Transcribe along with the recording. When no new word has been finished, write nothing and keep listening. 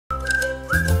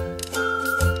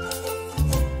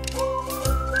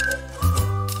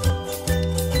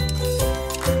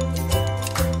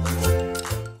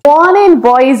morning,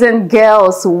 boys and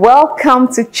girls. Welcome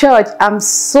to church. I'm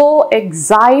so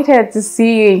excited to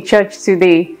see you in church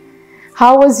today.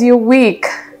 How was your week?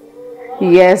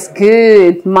 Yes,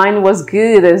 good. Mine was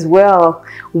good as well.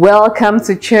 Welcome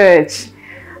to church.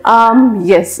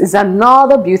 Yes, it's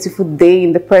another beautiful day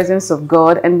in the presence of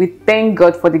God, and we thank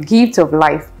God for the gift of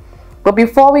life. But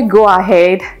before we go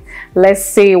ahead, let's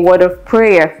say a word of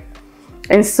prayer.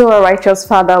 And so, our righteous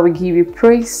Father, we give you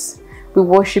praise. We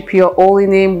worship your holy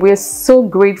name. We're so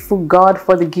grateful, God,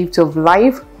 for the gift of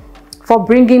life, for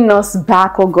bringing us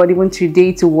back, oh God, even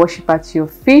today to worship at your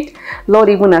feet. Lord,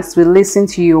 even as we listen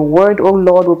to your word, oh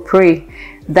Lord, we pray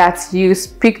that you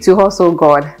speak to us, oh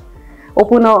God.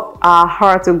 Open up our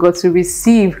heart, oh God, to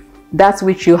receive that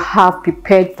which you have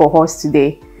prepared for us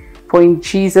today. For in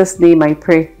Jesus' name I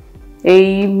pray.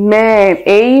 Amen.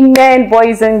 Amen,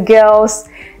 boys and girls.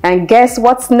 And guess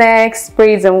what's next?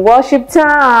 Praise and worship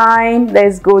time.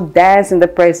 Let's go dance in the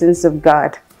presence of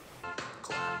God.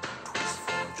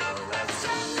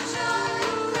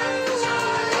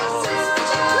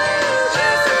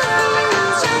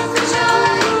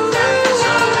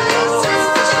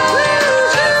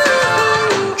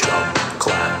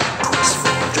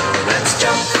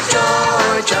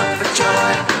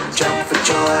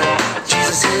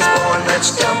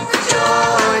 Let's jump for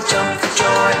joy, jump for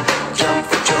joy, jump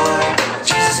for joy.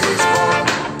 Jesus is born.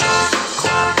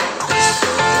 Clap, twist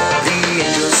for joy. The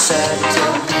angel said,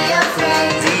 don't be afraid.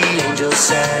 The angel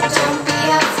said, don't be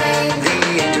afraid. The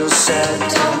angel said,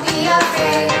 don't be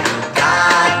afraid.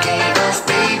 God gave us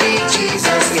baby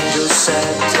Jesus. The angel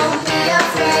said, don't be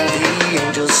afraid. The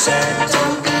angel said,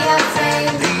 don't be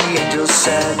afraid. The angel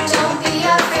said, don't be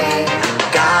afraid.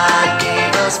 God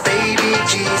gave us baby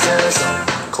Jesus.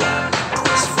 Clap.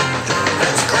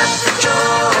 Clap for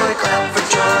joy,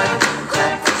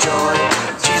 clap for joy.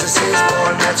 Jesus is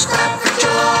born. Let's clap for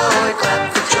joy,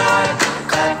 clap for joy,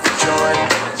 clap for joy.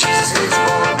 Jesus is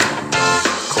born.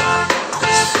 Clap,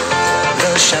 twist for joy.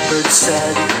 The shepherd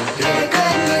said, hear the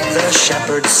good news. The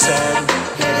shepherd said,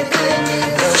 hear the good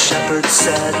news. The shepherd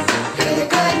said, hear the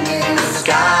good news.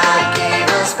 God gave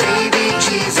us baby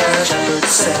Jesus. The shepherd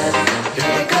said,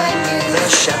 hear the good news. The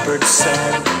shepherd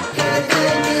said, hear the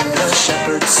good news. The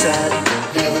shepherd said,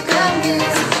 hear the good news.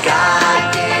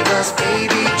 God gave us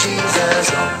baby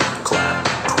Jesus. Clap,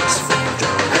 twist for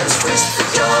joy. Let's twist for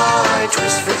joy,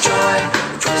 twist for joy,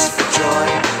 twist for joy.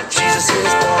 Jesus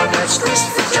is born. Let's twist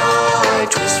for joy,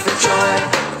 twist for joy,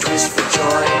 twist for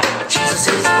joy. Jesus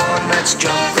is born. Let's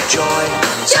jump for joy.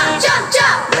 Jump, jump,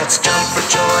 jump. Let's jump for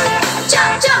joy.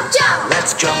 Jump, jump, jump.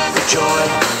 Let's jump for joy.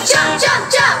 Jump, jump,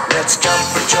 jump. Let's jump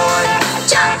for joy.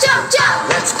 Jump, jump, jump.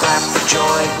 Let's clap for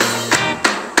joy.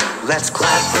 Let's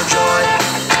clap for joy.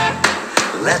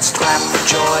 Let's clap for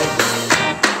joy.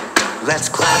 Let's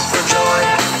clap for joy.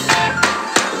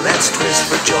 Let's twist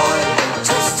for joy.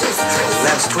 Twist, twist, twist.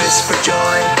 Let's twist for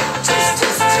joy. Twist,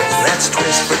 twist, twist. Let's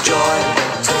twist for joy.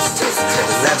 Twist, twist,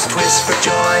 twist. Let's twist for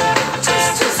joy.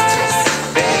 Twist, twist, twist.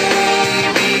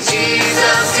 Baby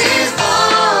Jesus is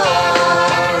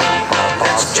born.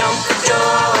 Let's jump for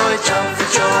joy, jump for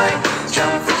joy,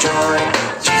 jump for joy.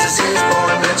 Jesus is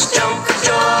born. Let's jump for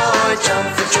joy, jump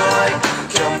for joy,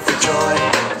 jump for joy.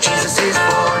 Jesus is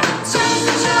born.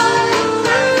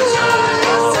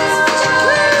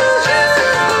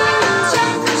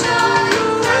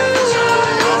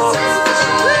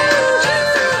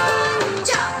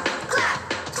 Jump, clap,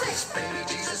 twist. Baby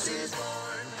Jesus is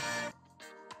born.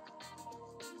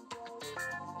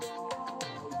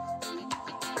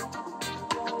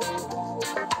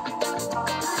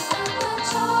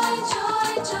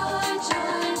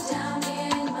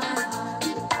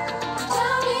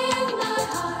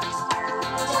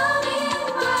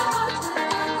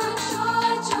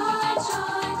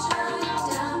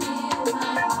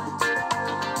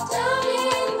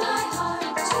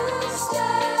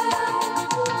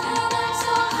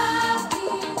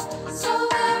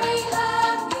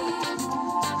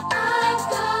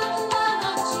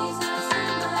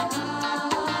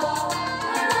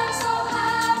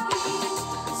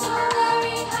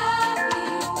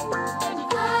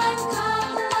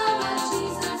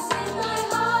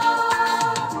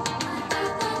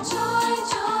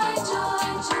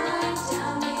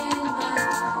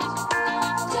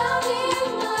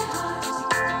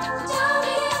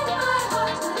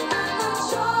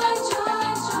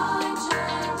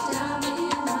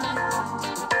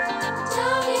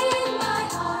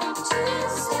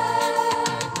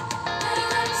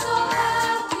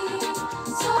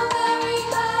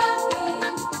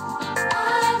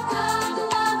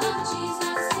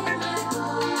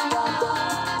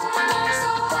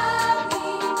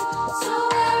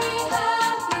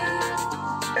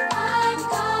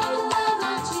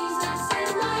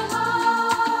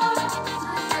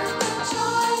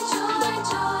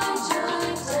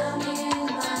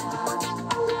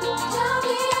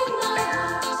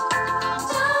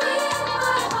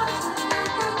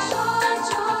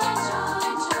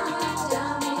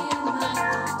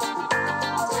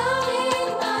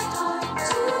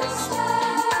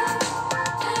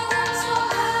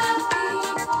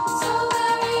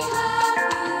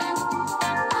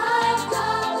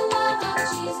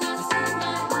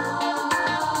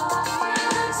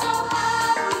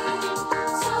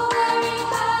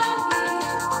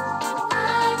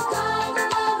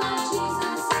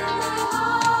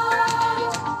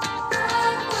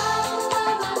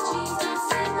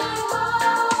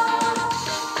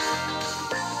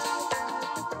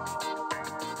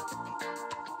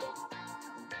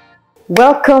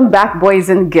 Welcome back, boys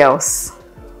and girls.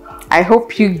 I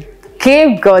hope you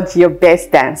gave God your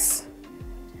best dance.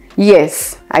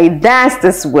 Yes, I danced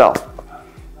as well.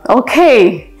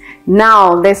 Okay,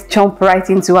 now let's jump right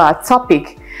into our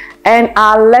topic. And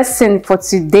our lesson for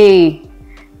today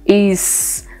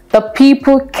is the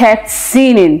people kept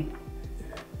sinning.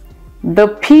 The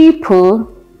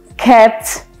people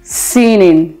kept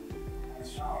sinning.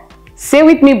 Say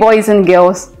with me, boys and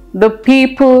girls. The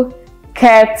people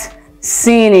kept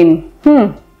sinning.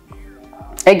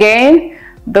 Again,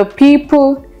 the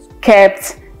people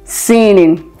kept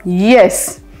sinning.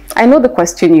 Yes, I know the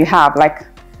question you have, like,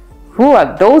 who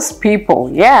are those people?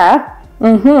 Yeah.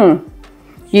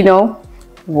 You know,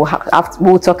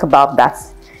 we'll talk about that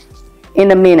in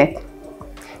a minute.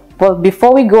 But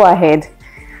before we go ahead,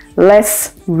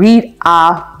 let's read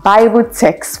our Bible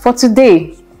text for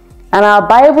today. And our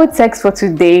Bible text for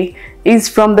today is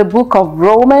from the book of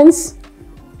Romans,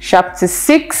 chapter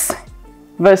 6,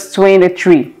 verse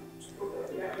 23.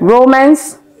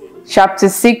 Romans, chapter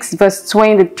 6, verse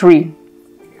 23.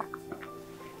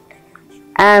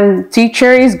 And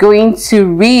teacher is going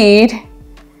to read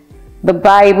the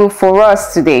Bible for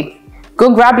us today.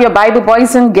 Go grab your Bible,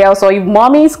 boys and girls, or if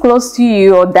mommy is close to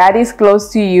you or daddy is close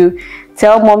to you,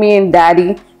 tell mommy and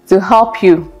daddy to help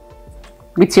you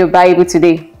with your Bible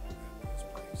today.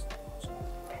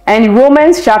 And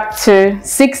Romans chapter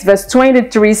 6 verse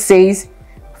 23 says,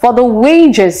 "For the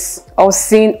wages of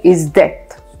sin is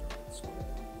death,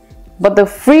 but the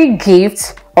free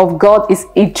gift of God is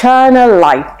eternal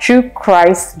life through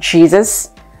Christ Jesus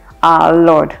our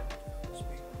Lord."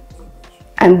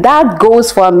 And that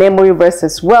goes for our memory verse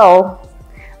as well.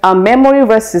 Our memory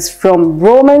verse is from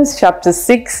Romans chapter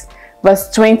 6 verse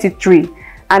 23.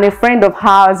 And a friend of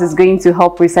ours is going to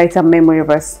help recite our memory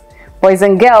verse. Boys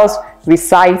and girls,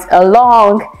 recite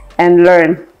along and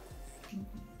learn.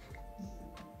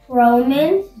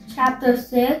 Romans chapter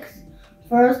 6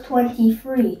 verse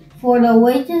 23. For the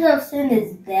wages of sin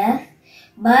is death,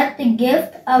 but the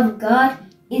gift of God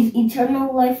is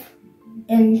eternal life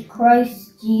in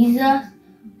Christ Jesus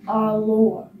our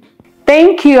Lord.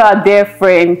 Thank you, our dear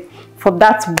friend, for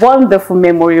that wonderful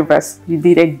memory verse. You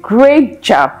did a great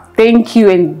job. Thank you,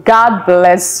 and God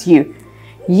bless you.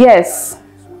 Yes.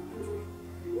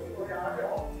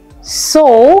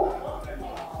 So,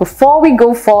 before we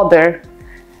go further,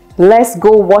 let's go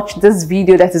watch this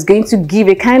video that is going to give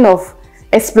a kind of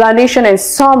explanation and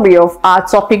summary of our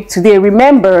topic today.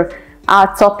 Remember,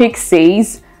 our topic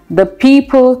says, the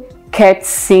people kept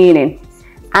sinning.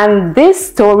 And this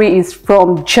story is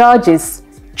from Judges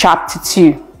chapter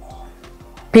 2.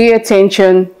 Pay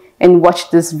attention and watch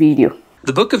this video.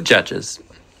 The book of Judges.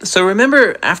 So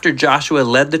remember, after Joshua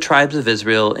led the tribes of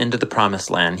Israel into the promised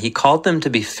land, he called them to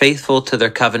be faithful to their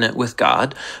covenant with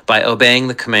God by obeying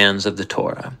the commands of the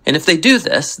Torah. And if they do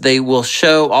this, they will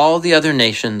show all the other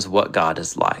nations what God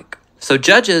is like. So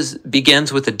Judges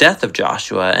begins with the death of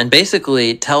Joshua and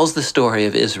basically tells the story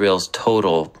of Israel's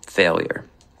total failure.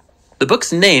 The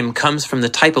book's name comes from the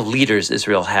type of leaders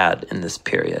Israel had in this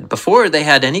period. Before they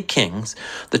had any kings,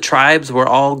 the tribes were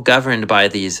all governed by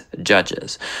these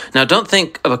judges. Now, don't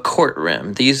think of a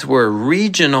courtroom. These were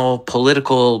regional,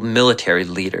 political, military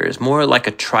leaders, more like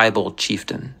a tribal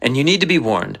chieftain. And you need to be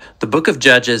warned, the book of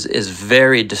Judges is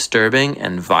very disturbing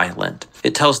and violent.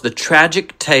 It tells the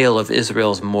tragic tale of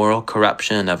Israel's moral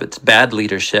corruption, of its bad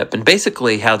leadership, and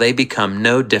basically how they become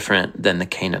no different than the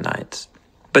Canaanites.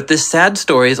 But this sad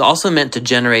story is also meant to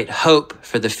generate hope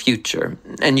for the future,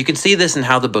 and you can see this in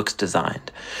how the book's designed.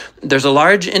 There's a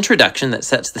large introduction that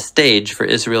sets the stage for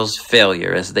Israel's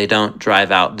failure as they don't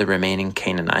drive out the remaining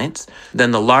Canaanites.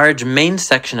 Then the large main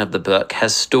section of the book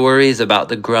has stories about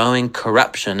the growing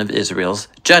corruption of Israel's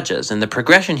judges, and the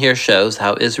progression here shows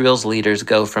how Israel's leaders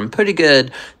go from pretty good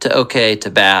to okay to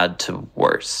bad to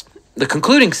worse. The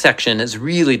concluding section is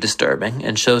really disturbing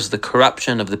and shows the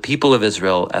corruption of the people of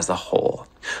Israel as a whole.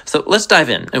 So let's dive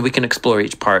in and we can explore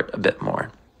each part a bit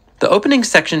more. The opening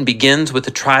section begins with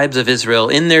the tribes of Israel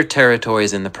in their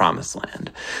territories in the Promised Land.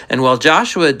 And while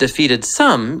Joshua defeated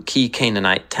some key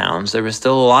Canaanite towns, there was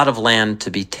still a lot of land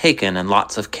to be taken and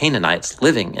lots of Canaanites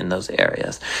living in those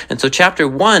areas. And so chapter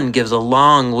 1 gives a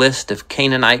long list of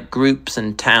Canaanite groups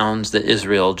and towns that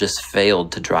Israel just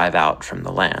failed to drive out from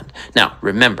the land. Now,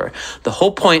 remember, the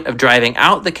whole point of driving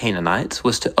out the Canaanites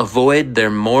was to avoid their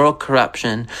moral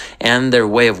corruption and their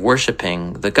way of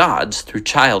worshiping the gods through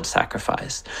child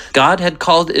sacrifice. God had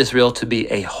called Israel to be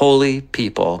a holy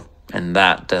people, and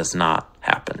that does not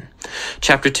happen.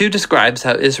 Chapter 2 describes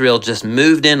how Israel just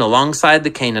moved in alongside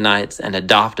the Canaanites and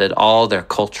adopted all their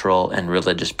cultural and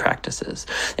religious practices.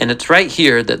 And it's right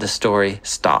here that the story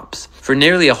stops. For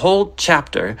nearly a whole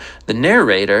chapter, the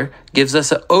narrator gives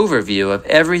us an overview of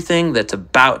everything that's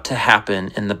about to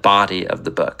happen in the body of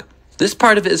the book. This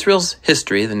part of Israel's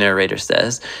history, the narrator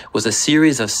says, was a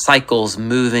series of cycles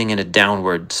moving in a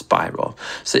downward spiral.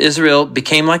 So Israel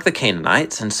became like the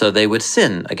Canaanites, and so they would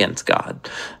sin against God.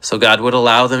 So God would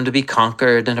allow them to be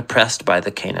conquered and oppressed by the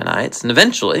Canaanites, and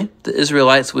eventually the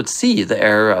Israelites would see the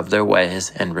error of their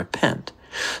ways and repent.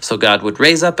 So God would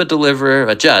raise up a deliverer,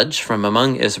 a judge from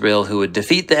among Israel who would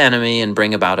defeat the enemy and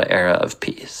bring about an era of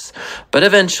peace. But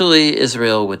eventually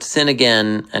Israel would sin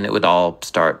again, and it would all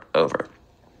start over.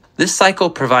 This cycle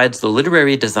provides the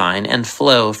literary design and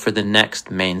flow for the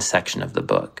next main section of the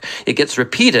book. It gets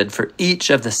repeated for each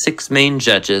of the 6 main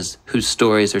judges whose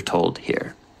stories are told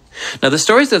here. Now, the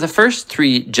stories of the first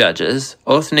 3 judges,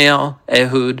 Othniel,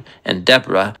 Ehud, and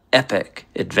Deborah, epic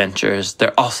adventures.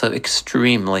 They're also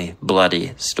extremely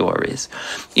bloody stories.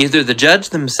 Either the judge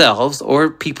themselves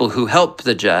or people who help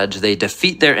the judge, they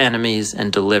defeat their enemies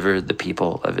and deliver the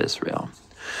people of Israel.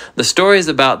 The stories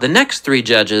about the next 3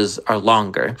 judges are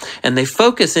longer, and they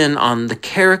focus in on the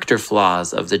character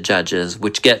flaws of the judges,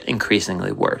 which get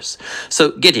increasingly worse.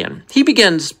 So Gideon, he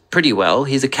begins pretty well.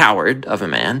 He's a coward of a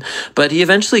man, but he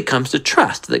eventually comes to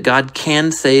trust that God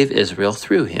can save Israel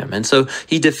through him. And so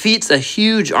he defeats a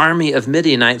huge army of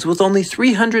Midianites with only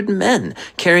 300 men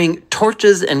carrying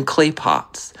torches and clay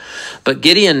pots. But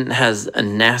Gideon has a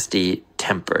nasty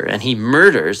temper, and he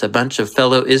murders a bunch of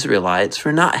fellow Israelites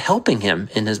for not helping him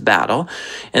in his battle.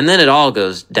 And then it all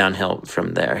goes downhill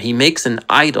from there. He makes an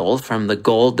idol from the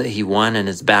gold that he won in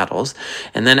his battles.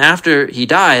 And then after he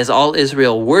dies, all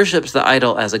Israel worships the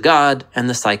idol as a god, and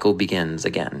the cycle begins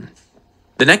again.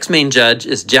 The next main judge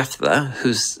is Jephthah,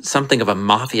 who's something of a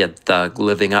mafia thug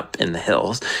living up in the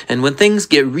hills. And when things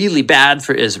get really bad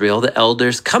for Israel, the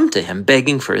elders come to him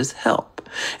begging for his help.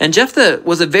 And Jephthah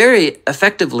was a very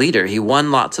effective leader. He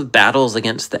won lots of battles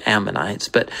against the Ammonites,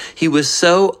 but he was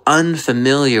so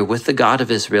unfamiliar with the God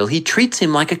of Israel, he treats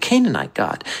him like a Canaanite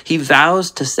god. He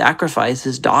vows to sacrifice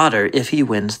his daughter if he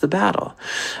wins the battle.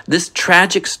 This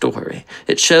tragic story,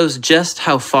 it shows just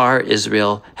how far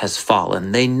Israel has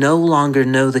fallen. They no longer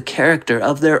know the character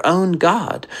of their own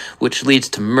God, which leads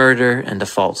to murder and to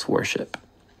false worship.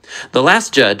 The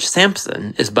last judge,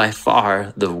 Samson, is by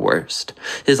far the worst.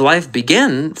 His life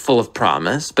began full of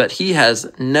promise, but he has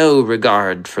no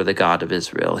regard for the God of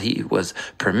Israel. He was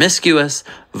promiscuous,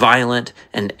 violent,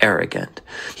 and arrogant.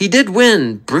 He did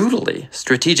win brutally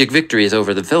strategic victories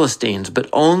over the Philistines, but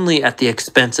only at the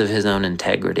expense of his own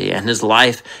integrity, and his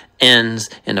life ends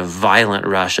in a violent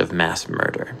rush of mass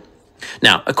murder.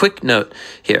 Now, a quick note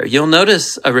here. You'll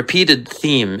notice a repeated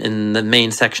theme in the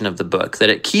main section of the book, that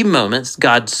at key moments,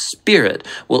 God's Spirit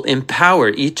will empower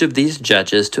each of these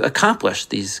judges to accomplish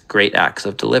these great acts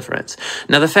of deliverance.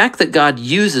 Now, the fact that God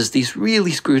uses these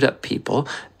really screwed up people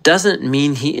doesn't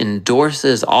mean he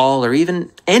endorses all or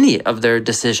even any of their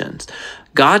decisions.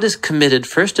 God is committed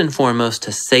first and foremost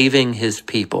to saving his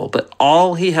people, but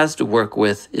all he has to work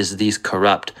with is these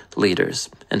corrupt leaders.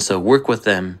 And so work with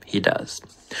them he does.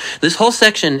 This whole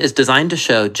section is designed to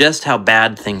show just how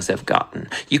bad things have gotten.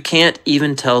 You can't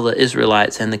even tell the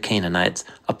Israelites and the Canaanites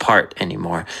apart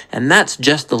anymore, and that's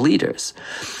just the leaders.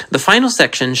 The final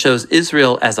section shows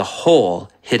Israel as a whole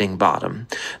hitting bottom.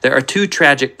 There are 2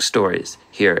 tragic stories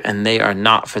here, and they are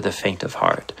not for the faint of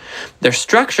heart. They're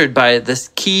structured by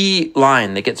this key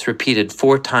line that gets repeated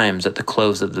 4 times at the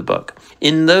close of the book.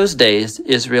 In those days,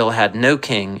 Israel had no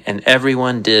king, and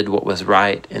everyone did what was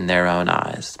right in their own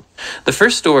eyes. The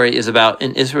first story is about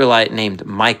an Israelite named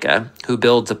Micah who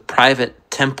builds a private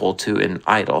temple to an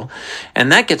idol,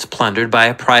 and that gets plundered by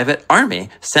a private army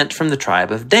sent from the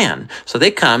tribe of Dan. So they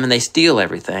come and they steal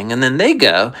everything, and then they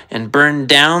go and burn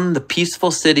down the peaceful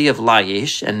city of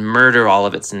Laish and murder all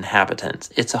of its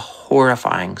inhabitants. It's a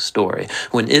horrifying story.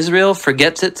 When Israel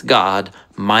forgets its God,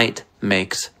 might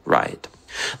makes right.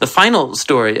 The final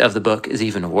story of the book is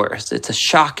even worse. It's a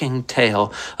shocking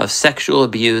tale of sexual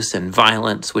abuse and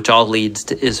violence, which all leads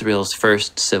to Israel's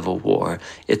first civil war.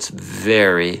 It's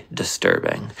very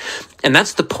disturbing. And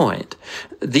that's the point.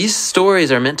 These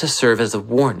stories are meant to serve as a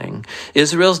warning.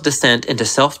 Israel's descent into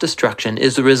self-destruction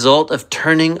is the result of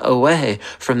turning away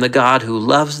from the God who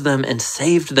loves them and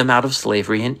saved them out of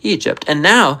slavery in Egypt. And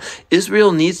now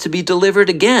Israel needs to be delivered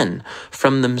again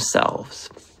from themselves.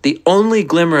 The only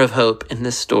glimmer of hope in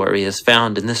this story is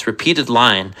found in this repeated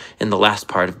line in the last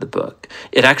part of the book.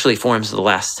 It actually forms the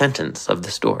last sentence of the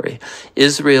story.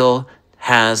 Israel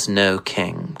has no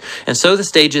king. And so the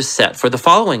stage is set for the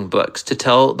following books to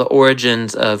tell the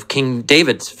origins of King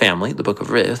David's family, the book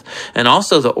of Ruth, and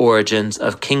also the origins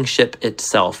of kingship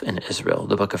itself in Israel,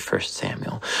 the book of 1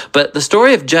 Samuel. But the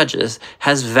story of Judges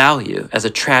has value as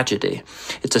a tragedy.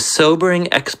 It's a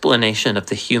sobering explanation of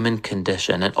the human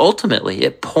condition, and ultimately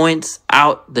it points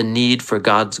out the need for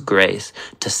God's grace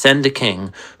to send a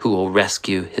king who will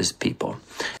rescue his people.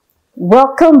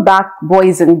 Welcome back,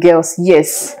 boys and girls.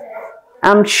 Yes,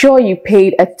 I'm sure you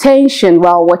paid attention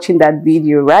while watching that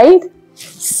video, right?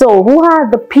 So who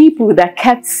are the people that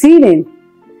kept sinning?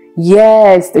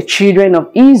 Yes, the children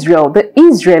of Israel, the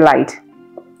Israelite.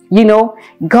 You know,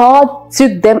 God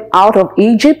took them out of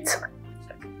Egypt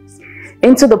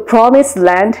into the promised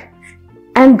land,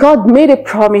 and God made a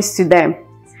promise to them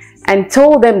and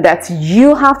told them that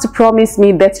you have to promise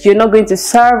me that you're not going to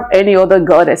serve any other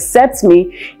God except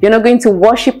me. You're not going to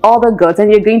worship other gods,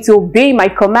 and you're going to obey my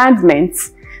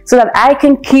commandments so that I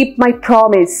can keep my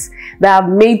promise that I've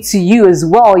made to you as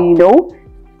well, you know.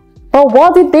 But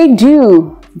what did they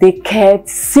do? They kept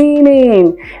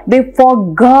sinning. They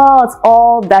forgot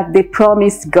all that they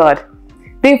promised God.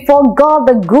 They forgot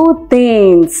the good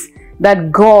things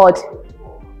that God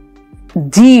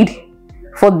did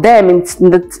for them in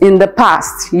the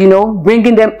past, you know,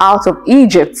 bringing them out of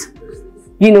Egypt,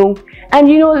 you know. And,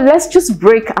 you know, let's just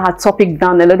break our topic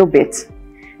down a little bit.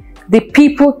 The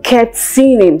people kept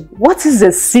sinning. What is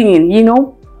a sin, you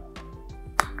know?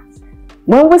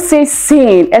 When we say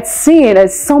sin, it's sin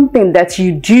is something that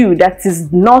you do that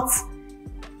is not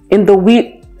in the will,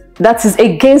 that is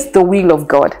against the will of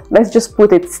God. Let's just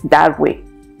put it that way.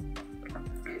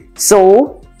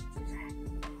 So,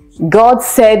 God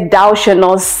said, thou shalt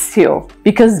not steal,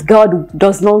 because God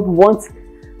does not want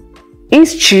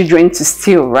his children to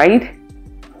steal, right?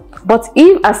 But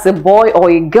if as a boy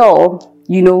or a girl,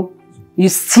 you know, you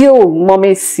steal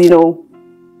mommy's, you know,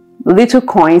 little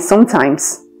coins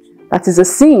sometimes, that is a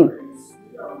sin,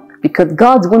 because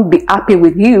God won't be happy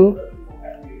with you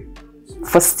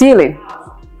for stealing.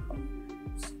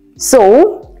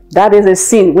 So that is a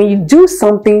sin. When you do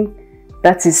something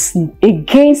that is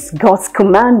against God's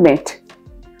commandment,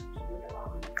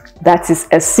 that is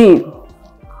a sin.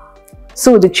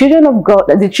 So the children of God,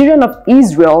 the children of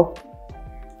Israel,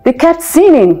 they kept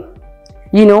sinning,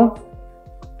 you know,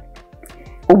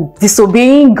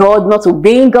 disobeying God, not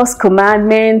obeying God's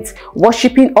commandment,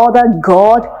 worshiping other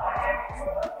God.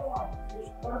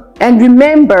 And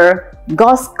remember,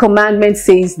 God's commandment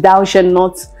says, thou shalt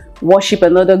not worship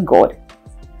another God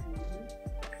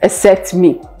except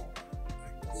me.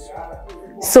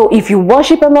 So if you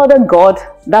worship another God,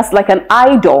 that's like an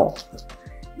idol.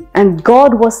 And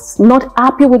God was not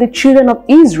happy with the children of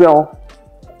Israel.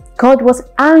 God was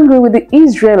angry with the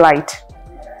Israelite.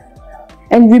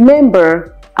 And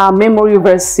remember, our memory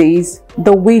verse says,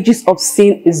 the wages of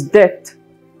sin is death.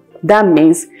 That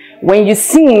means when you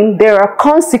sin, there are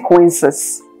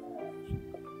consequences.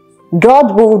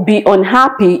 God will be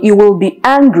unhappy, he will be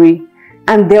angry,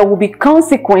 and there will be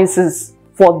consequences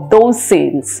for those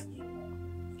sins.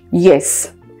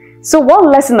 Yes. So what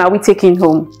lesson are we taking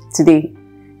home today?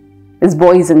 As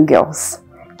boys and girls,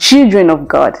 children of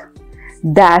God,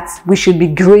 that we should be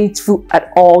grateful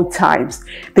at all times.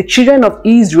 The children of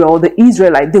Israel, the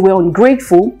Israelites, they were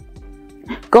ungrateful.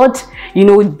 God, you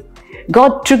know,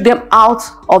 God took them out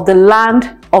of the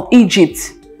land of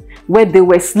Egypt, where they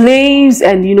were slaves,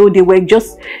 and you know, they were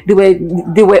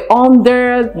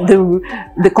under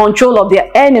the control of their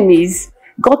enemies.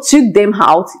 God took them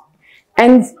out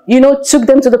and, you know, took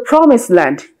them to the promised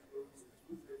land.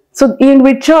 So in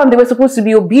return, they were supposed to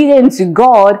be obedient to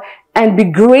God and be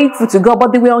grateful to God,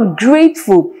 but they were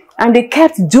ungrateful, and they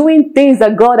kept doing things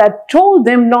that God had told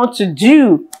them not to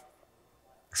do.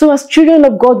 So as children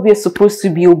of God, we are supposed to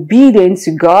be obedient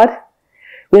to God.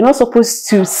 We're not supposed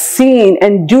to sin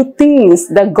and do things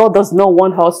that God does not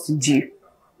want us to do.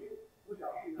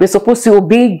 We're supposed to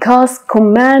obey God's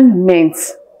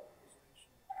commandments.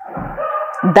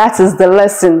 That is the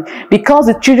lesson. Because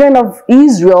the children of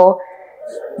Israel,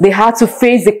 they had to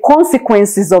face the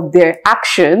consequences of their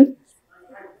action,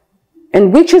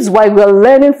 and which is why we're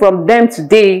learning from them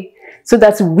today, so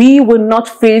that we will not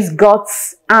face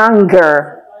God's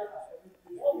anger.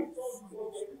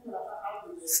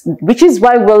 Which is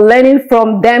why we're learning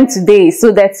from them today,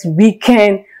 so that we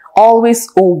can always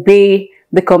obey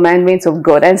the commandments of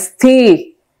God and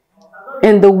stay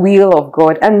in the will of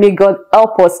God. And may God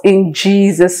help us in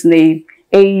Jesus' name.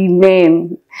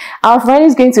 Amen. Our friend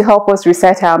is going to help us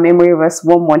recite our memory verse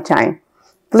one more time.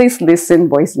 Please listen,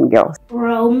 boys and girls.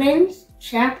 Romans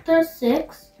chapter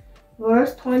 6,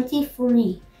 verse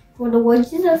 23. For the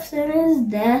wages of sin is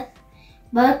death,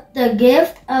 but the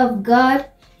gift of God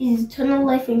is eternal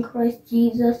life in Christ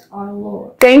Jesus our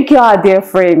Lord. Thank you, our dear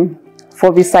friend,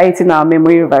 for reciting our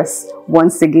memory verse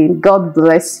once again. God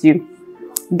bless you.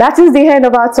 That is the end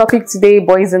of our topic today,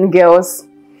 boys and girls.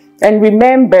 And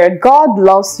remember, God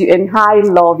loves you and I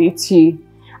love you too.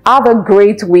 Have a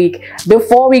great week.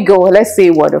 Before we go, let's say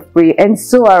a word of prayer. And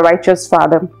so, our righteous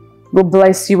Father, we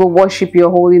bless you, we worship your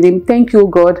holy name. Thank you,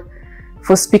 God,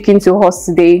 for speaking to us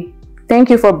today. Thank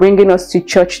you for bringing us to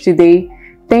church today.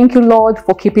 Thank you, Lord,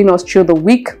 for keeping us through the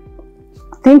week.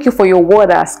 Thank you for your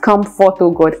word that has come forth,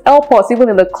 oh God. Help us even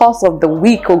in the course of the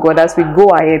week, oh God, as we go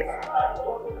ahead,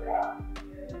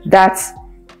 that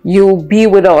you'll be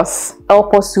with us.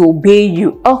 Help us to obey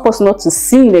you. Help us not to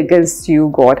sin against you,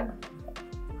 God.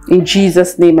 In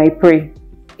Jesus' name I pray.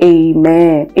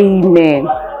 Amen. Amen.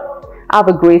 Have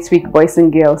a great week, boys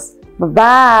and girls.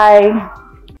 Bye-bye.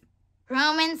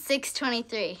 Romans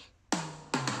 6:23.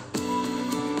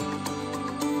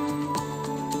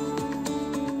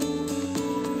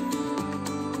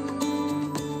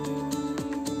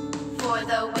 For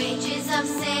the wages of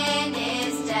sin